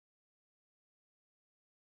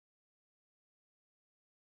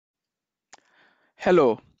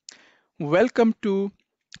Hello, welcome to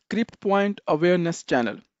Crypt Point Awareness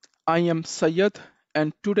Channel. I am Syed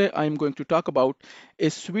and today I am going to talk about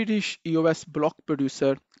a Swedish EOS block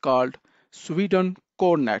producer called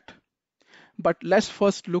swedencornet. But let's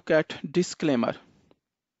first look at disclaimer.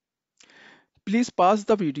 Please pause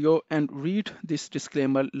the video and read this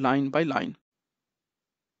disclaimer line by line.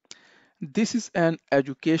 This is an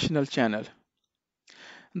educational channel.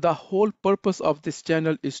 The whole purpose of this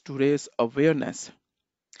channel is to raise awareness.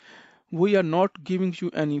 We are not giving you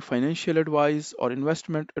any financial advice or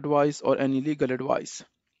investment advice or any legal advice.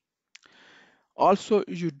 Also,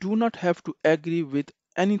 you do not have to agree with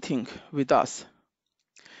anything with us.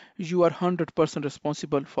 You are 100%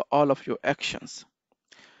 responsible for all of your actions.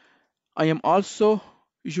 I am also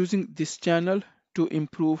using this channel to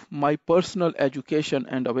improve my personal education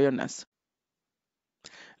and awareness.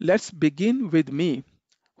 Let's begin with me.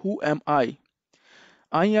 Who am I?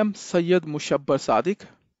 I am Syed Mushabbar Sadiq.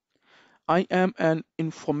 I am an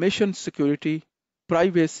information security,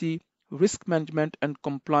 privacy, risk management, and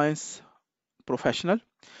compliance professional.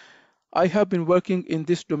 I have been working in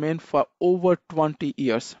this domain for over 20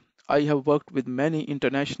 years. I have worked with many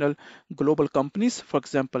international global companies, for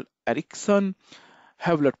example, Ericsson,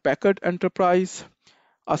 Hewlett Packard Enterprise,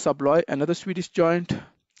 Assa Abloy, another Swedish giant,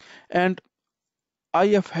 and I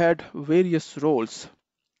have had various roles,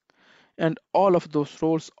 and all of those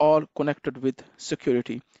roles are connected with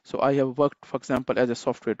security. So I have worked, for example, as a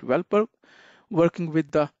software developer, working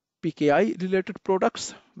with the PKI related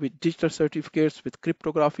products, with digital certificates, with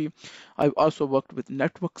cryptography. I've also worked with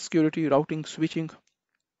network security, routing, switching.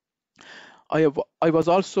 I was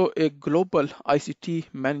also a global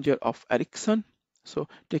ICT manager of Ericsson, so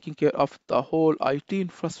taking care of the whole IT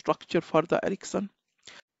infrastructure for the Ericsson.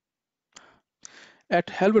 At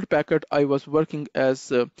Hewlett Packard, I was working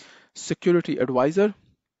as a security advisor,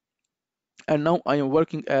 and now I am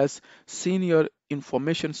working as senior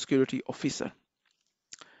information security officer.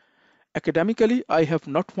 Academically, I have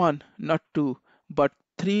not one, not two, but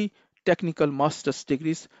three technical master's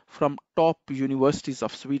degrees from top universities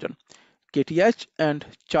of Sweden, KTH and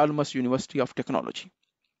Chalmers University of Technology.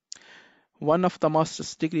 One of the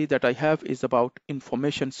master's degree that I have is about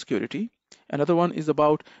information security. Another one is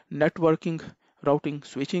about networking, routing,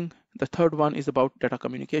 switching. The third one is about data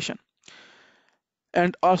communication.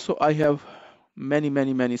 And also I have many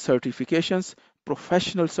certifications,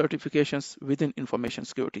 professional certifications within information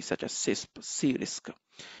security, such as CISP, CRISC,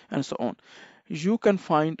 and so on. You can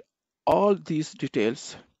find all these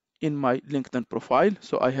details in my LinkedIn profile.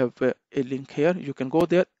 So I have a link here. You can go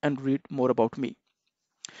there and read more about me.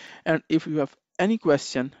 And if you have any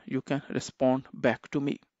question, you can respond back to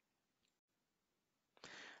me.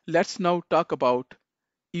 Let's now talk about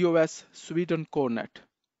EOS swedencornet.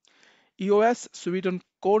 EOS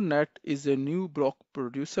swedencornet is a new block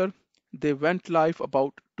producer. They went live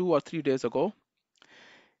about 2 or 3 days ago.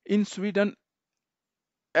 In Sweden,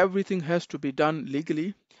 everything has to be done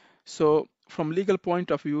legally. So from legal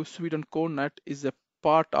point of view, swedencornet is a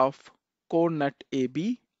part of Cornet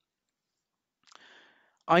AB.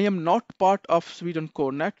 I am not part of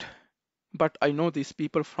swedencornet, but I know these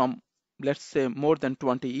people from, let's say, more than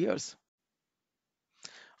 20 years.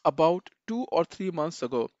 About 2 or 3 months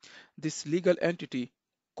ago, this legal entity,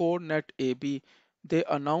 Cornet AB, they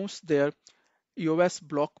announced their EOS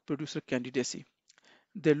Block Producer candidacy.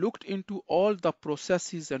 They looked into all the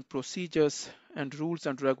processes and procedures and rules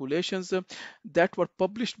and regulations that were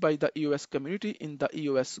published by the EOS community in the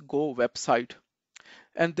EOS Go website,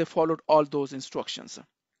 and they followed all those instructions.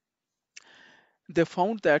 They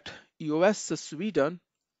found that EOS Sweden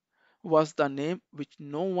was the name which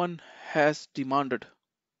no one has demanded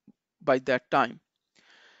by that time.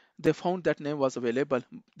 They found that name was available.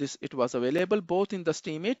 It was available both in the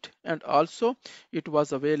Steemit, and also it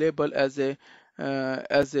was available as a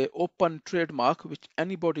open trademark which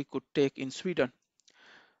anybody could take in Sweden.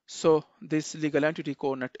 So this legal entity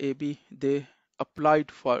Cornet AB, they applied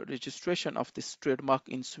for registration of this trademark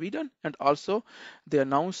in Sweden, and also they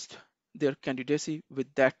announced their candidacy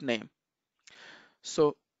with that name.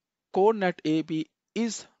 So Cornet AB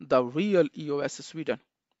is the real EOS Sweden.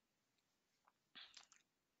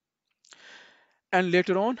 And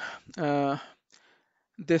later on,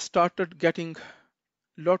 they started getting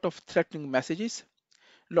lot of threatening messages,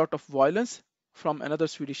 lot of violence from another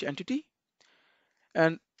Swedish entity,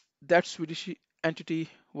 and that Swedish entity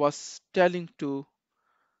was telling to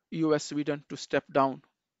EOS Sweden to step down,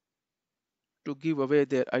 to give away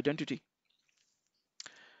their identity.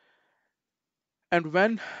 And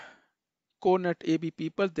when Cornet AB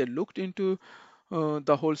people, they looked into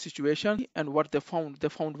the whole situation, and what they found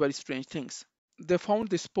very strange things. They found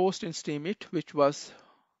this post in Steemit, which was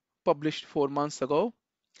published 4 months ago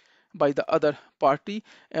by the other party,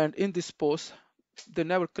 and in this post, they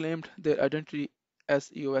never claimed their identity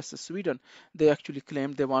as EOS Sweden. They actually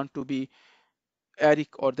claimed they want to be Eric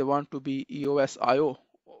or they want to be EOS IO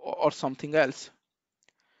or something else.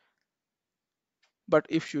 But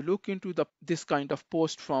if you look into this kind of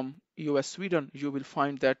post from EOS Sweden, you will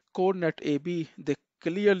find that Cornet AB, they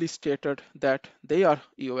clearly stated that they are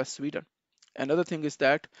EOS Sweden. Another thing is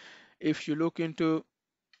that if you look into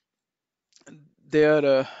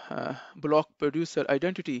their block producer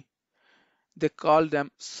identity, they call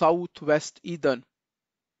them Southwest Eden.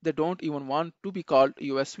 They don't even want to be called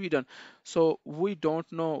EOS Sweden. So we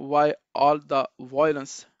don't know why all the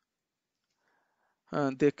violence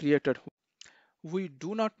they created. We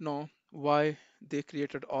do not know why they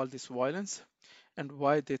created all this violence and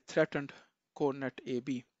why they threatened Cornet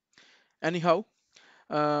AB. Anyhow,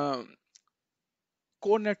 uh,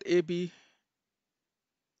 Cornet AB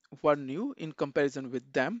were new in comparison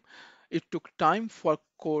with them. It took time for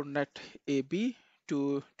Cornet AB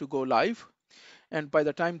to go live, and by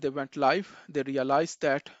the time they went live, they realized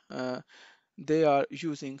that they are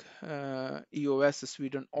using EOS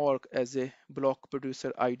Sweden org as a block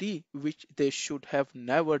producer ID, which they should have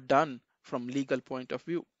never done from legal point of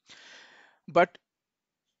view. But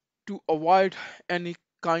to avoid any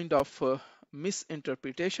kind of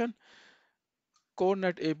misinterpretation,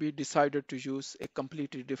 Cornet AB decided to use a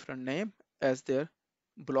completely different name as their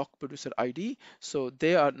block producer ID. So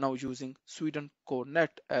they are now using Sweden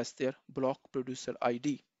Cornet as their block producer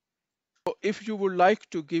ID. So if you would like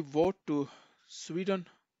to give vote to Sweden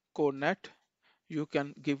Cornet, you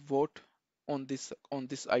can give vote on this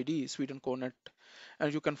ID, Sweden Cornet,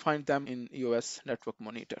 and you can find them in EOS Network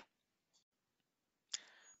Monitor.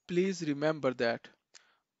 Please remember that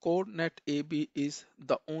Cornet AB is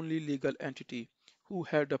the only legal entity who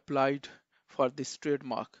had applied for this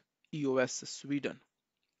trademark EOS Sweden,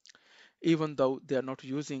 even though they are not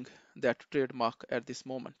using that trademark at this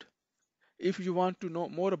moment. If you want to know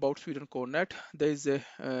more about Sweden Cornet, there is a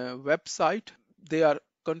website. They are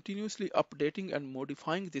continuously updating and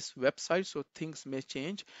modifying this website, so things may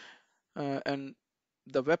change and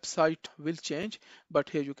the website will change. But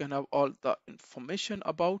here you can have all the information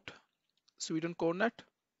about Sweden Cornet.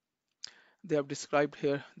 They have described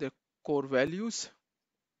here their core values.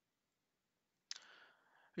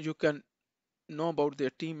 You can know about their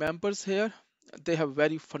team members here. They have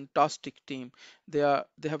very fantastic team. They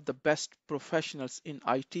have the best professionals in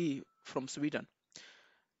IT from Sweden.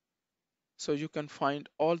 So you can find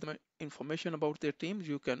all the information about their team.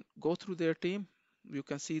 You can go through their team. You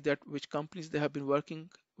can see that which companies they have been working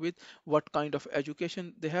with, what kind of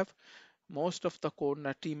education they have. Most of the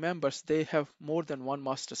Cornet team members, they have more than one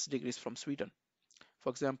master's degrees from Sweden. For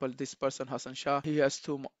example, this person, Hassan Shah, he has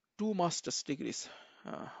two master's degrees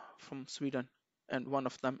from Sweden, and one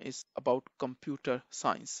of them is about computer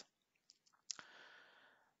science.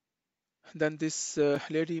 Then this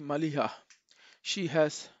lady Maliha, she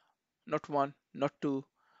has not one, not two,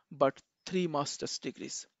 but three master's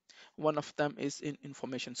degrees. One of them is in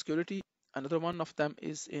information security. Another one of them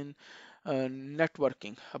is in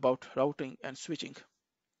networking, about routing and switching.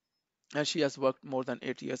 And she has worked more than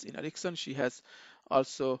 8 years in Ericsson. She has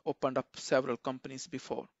also opened up several companies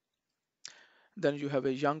before. Then you have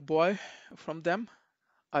a young boy from them,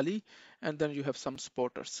 Ali, and then you have some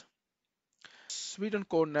supporters. Sweden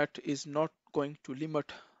Cornet is not going to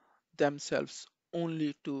limit themselves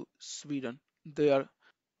only to Sweden. They are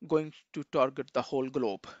going to target the whole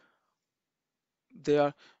globe. They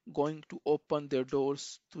are going to open their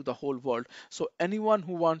doors to the whole world. So anyone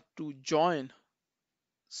who wants to join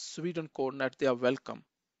Sweden Cornet, they are welcome.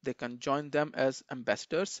 They can join them as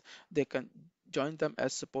ambassadors. They can join them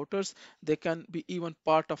as supporters. They can be even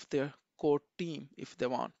part of their core team if they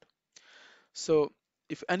want. So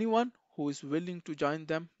if anyone who is willing to join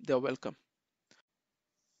them, they are welcome.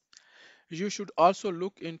 You should also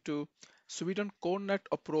look into Sweden Cornet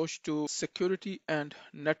approach to security and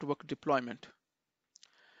network deployment.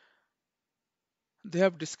 They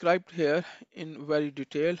have described here in very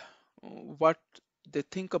detail what they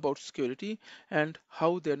think about security and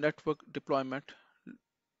how their network deployment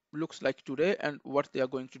looks like today and what they are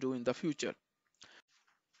going to do in the future.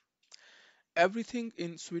 Everything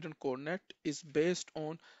in Sweden Cornet is based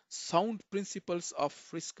on sound principles of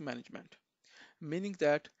risk management, meaning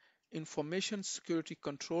that information security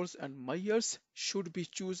controls and measures should be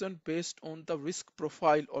chosen based on the risk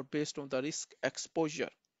profile or based on the risk exposure.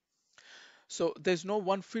 So there's no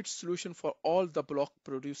one fit solution for all the block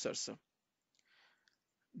producers.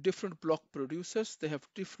 different block producers, they have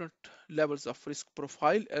different levels of risk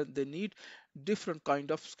profile, and they need different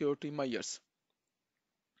kind of security measures.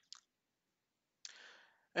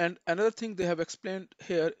 And another thing they have explained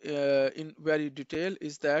here in very detail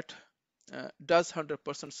is that does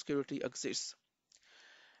 100% security exist?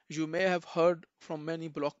 You may have heard from many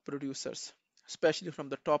block producers, especially from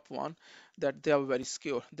the top one, that they are very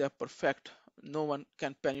secure, they are perfect, no one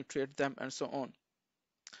can penetrate them, and so on.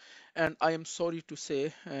 And I am sorry to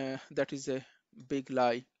say that is a big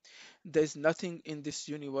lie. There is nothing in this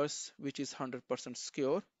universe which is 100%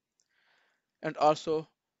 secure, and also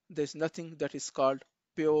there's nothing that is called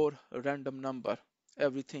pure random number.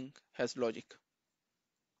 Everything has logic.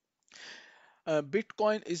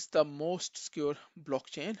 Bitcoin is the most secure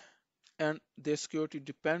blockchain, and their security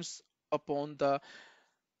depends upon the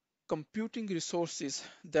computing resources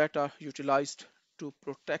that are utilized to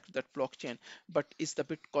protect that blockchain. But is the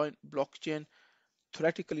Bitcoin blockchain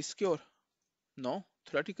theoretically secure? No,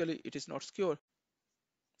 theoretically it is not secure.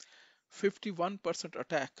 51%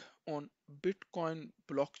 attack on Bitcoin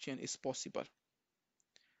blockchain is possible,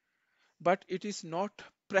 but it is not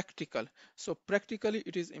practical. So practically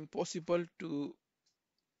it is impossible to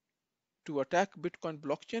attack Bitcoin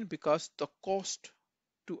blockchain because the cost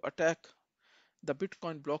to attack the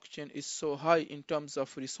Bitcoin blockchain is so high in terms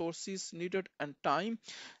of resources needed and time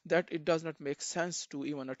that it does not make sense to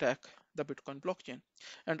even attack the Bitcoin blockchain.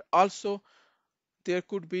 And also there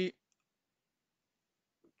could be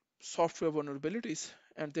software vulnerabilities,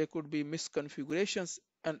 and there could be misconfigurations,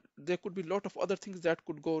 and there could be a lot of other things that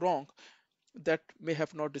could go wrong that may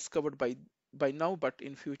have not discovered by now, but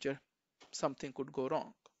in future something could go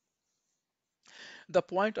wrong. The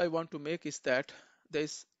point I want to make is that there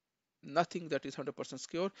is nothing that is 100%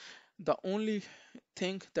 secure. The only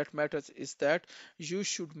thing that matters is that you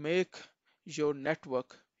should make your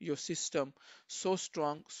network, your system so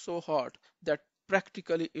strong, so hard that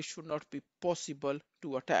practically it should not be possible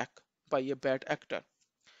to attack by a bad actor,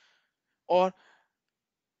 or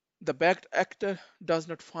the bad actor does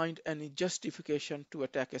not find any justification to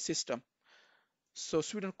attack a system. So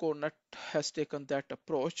swedencornet has taken that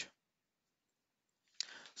approach.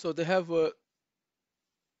 So they have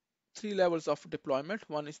three levels of deployment.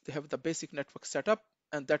 One is they have the basic network setup,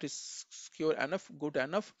 and that is secure enough, good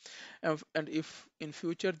enough. And if in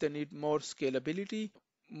future they need more scalability,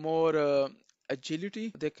 more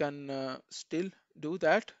agility, they can still do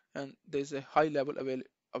that. And there's a high level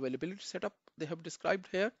availability setup they have described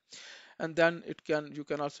here. And then you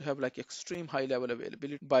can also have like extreme high level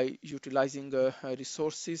availability by utilizing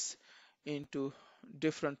resources into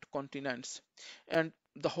different continents. And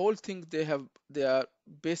the whole thing they are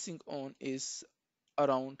basing on is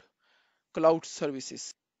around cloud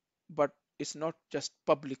services, but it's not just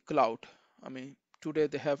public cloud. I mean, today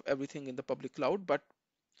they have everything in the public cloud, but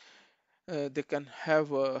they can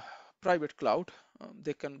have a private cloud,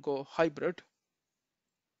 they can go hybrid,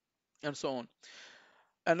 and so on.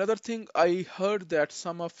 Another thing I heard that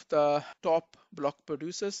some of the top block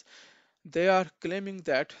producers, they are claiming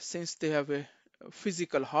that since they have a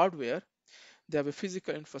physical hardware, they have a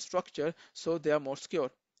physical infrastructure, so they are more secure.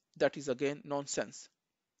 That is again nonsense.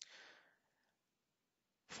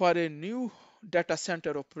 For a new data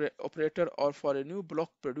center operator or for a new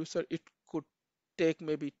block producer, it could take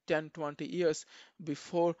maybe 10-20 years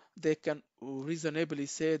before they can reasonably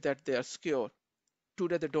say that they are secure.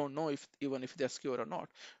 Today they don't know if even if they're secure or not.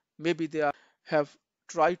 Maybe have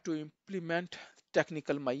tried to implement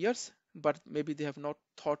technical measures, but maybe they have not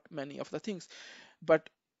thought many of the things. But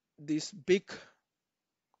these big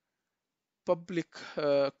public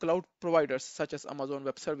cloud providers such as Amazon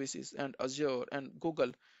Web Services and Azure and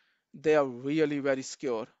Google, they are really very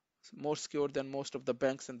secure, more secure than most of the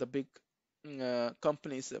banks and the big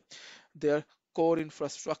companies. Their core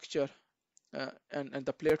infrastructure and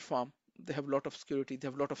the platform, they have a lot of security, they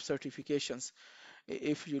have a lot of certifications.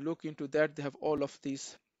 If you look into that, they have all of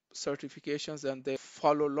these certifications, and they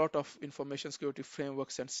follow a lot of information security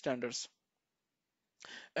frameworks and standards.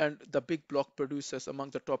 And the big block producers among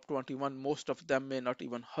the top 21, most of them may not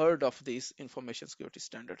even heard of these information security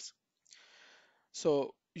standards.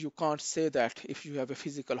 So you can't say that if you have a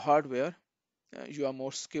physical hardware, you are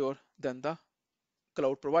more secure than the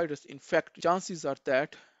cloud providers. In fact, chances are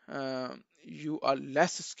that you are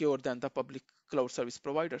less secure than the public cloud service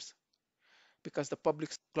providers, because the public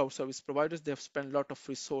cloud service providers, they have spent a lot of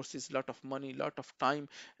resources, a lot of money, a lot of time,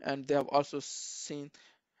 and they have also seen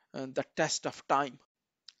the test of time.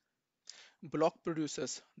 Block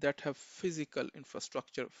producers that have physical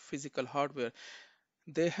infrastructure, physical hardware,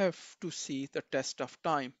 they have to see the test of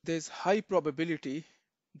time. There's high probability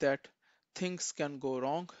that things can go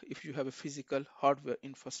wrong if you have a physical hardware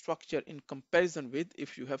infrastructure in comparison with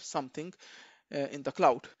if you have something in the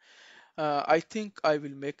cloud. I think I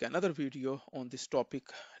will make another video on this topic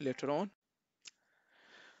later on.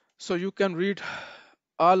 So you can read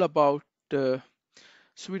all about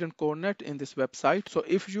swedencornet in this website. So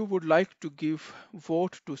if you would like to give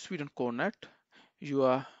vote to swedencornet, you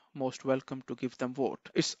are most welcome to give them vote.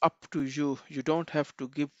 It's up to you. You don't have to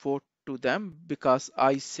give vote to them because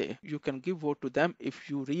I say. You can give vote to them if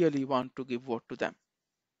you really want to give vote to them.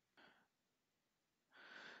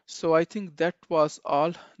 So I think that was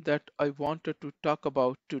all that I wanted to talk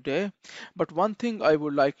about today. But one thing I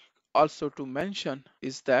would like also to mention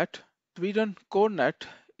is that swedencornet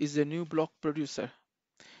is a new block producer.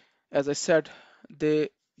 As I said, they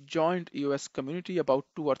joined EOS community about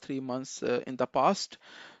 2 or 3 months in the past.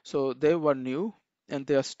 So they were new and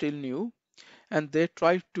they are still new, and they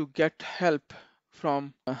tried to get help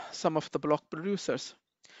from some of the block producers.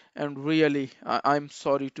 And really, I'm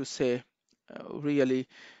sorry to say, really,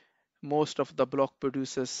 most of the block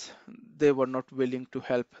producers, they were not willing to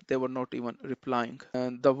help. They were not even replying.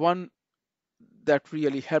 And the one that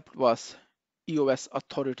really helped was EOS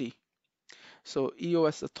Authority. So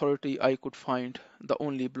EOS Authority, I could find the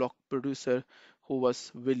only block producer who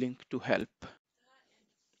was willing to help.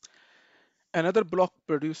 Another block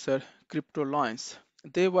producer, CryptoLines,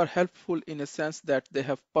 they were helpful in a sense that they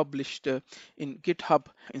have published in GitHub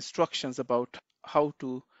instructions about how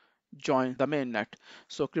to join the mainnet.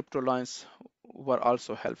 So CryptoLines were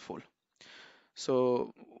also helpful.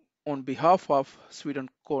 So on behalf of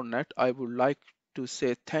swedencornet, I would like to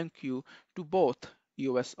say thank you to both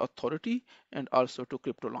EOS Authority and also to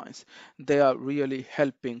CryptoLines. They are really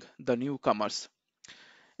helping the newcomers.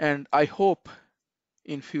 And I hope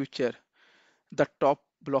in future the top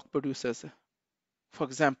block producers, for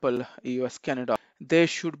example, EOS Canada, they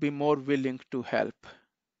should be more willing to help.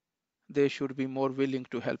 They should be more willing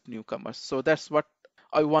to help newcomers. So that's what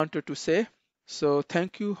I wanted to say. So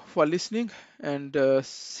thank you for listening and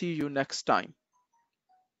see you next time.